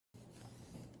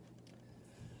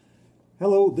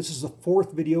Hello, this is the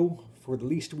fourth video for the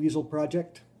Least Weasel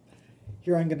project.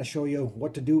 Here I'm going to show you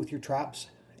what to do with your traps,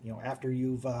 after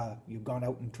you've gone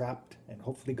out and trapped and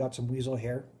hopefully got some weasel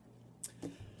hair.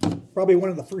 Probably one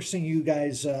of the first things you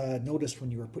guys noticed when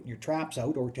you were putting your traps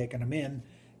out or taking them in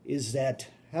is that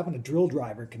having a drill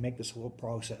driver can make this whole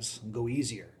process go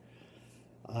easier.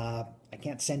 I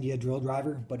can't send you a drill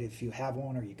driver, but if you have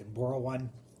one or you can borrow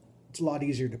one, it's a lot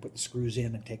easier to put the screws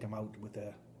in and take them out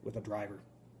with a driver.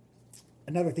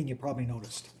 Another thing you probably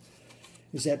noticed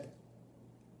is that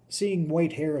seeing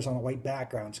white hairs on a white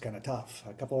background is kind of tough.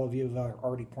 A couple of you have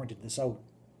already pointed this out.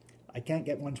 I can't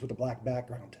get ones with a black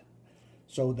background.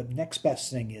 So the next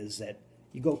best thing is that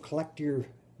you go collect your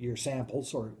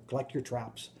samples or collect your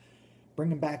traps,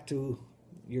 bring them back to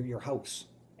your house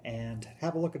and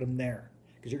have a look at them there,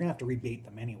 because you're going to have to rebait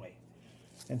them anyway.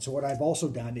 And so what I've also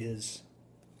done is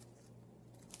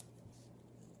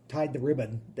tied the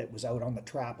ribbon that was out on the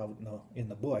trap out in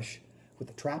the bush with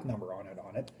the trap number on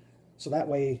it, so that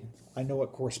way I know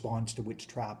it corresponds to which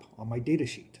trap on my data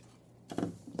sheet.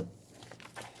 So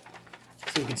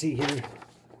you can see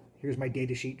here's my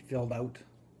data sheet filled out.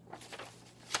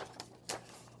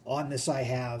 On this I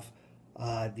have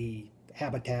the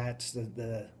habitats,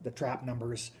 the trap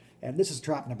numbers, and this is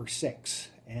trap number 6,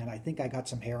 and I think I got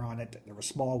some hair on it. There were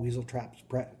small weasel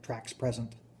tracks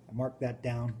present. I marked that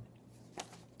down.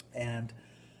 And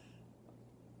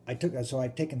I've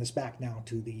taken this back now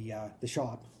to the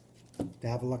shop to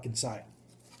have a look inside.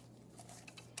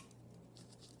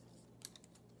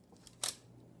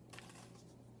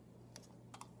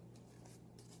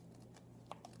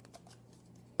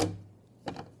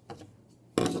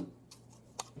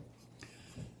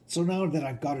 So now that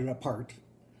I've got it apart,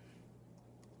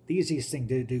 the easiest thing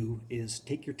to do is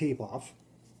take your tape off.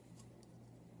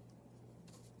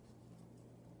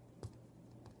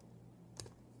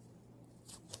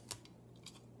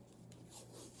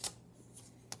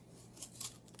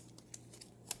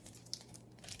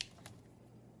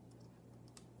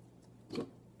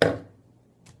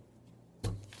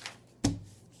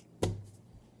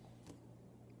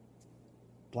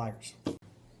 Pliers.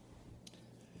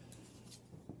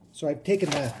 So I've taken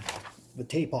the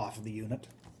tape off of the unit,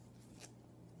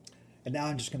 and now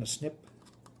I'm just going to snip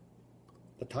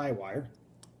the tie wire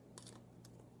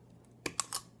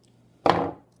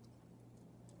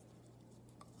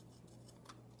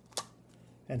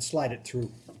and slide it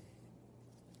through.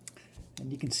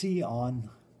 And you can see on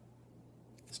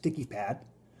the sticky pad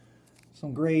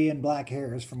some gray and black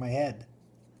hairs from my head.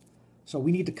 So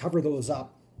we need to cover those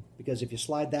up, because if you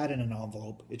slide that in an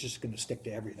envelope, it's just going to stick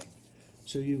to everything.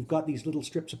 So you've got these little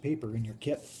strips of paper in your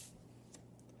kit.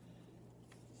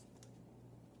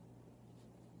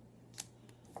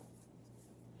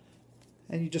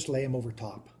 And you just lay them over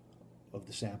top of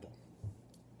the sample.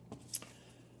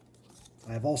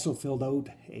 I've also filled out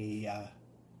a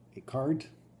card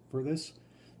for this.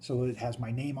 So it has my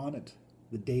name on it,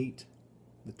 the date,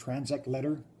 the transect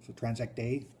letter, so transect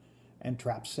A, and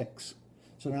trap 6.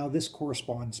 So now this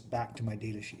corresponds back to my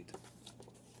data sheet.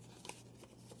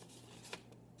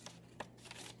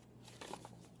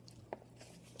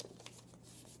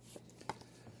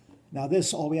 Now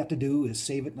this, all we have to do is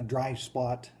save it in a dry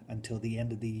spot until the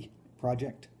end of the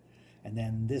project. And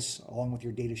then this, along with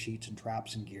your data sheets and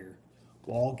traps and gear,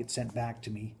 will all get sent back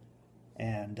to me,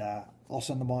 and I'll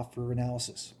send them off for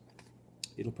analysis.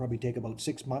 It'll probably take about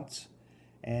 6 months,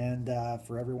 and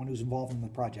for everyone who's involved in the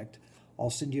project, I'll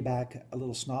send you back a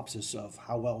little synopsis of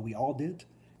how well we all did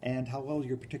and how well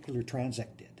your particular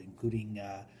transect did, including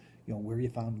where you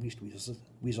found least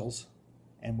weasels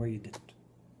and where you didn't.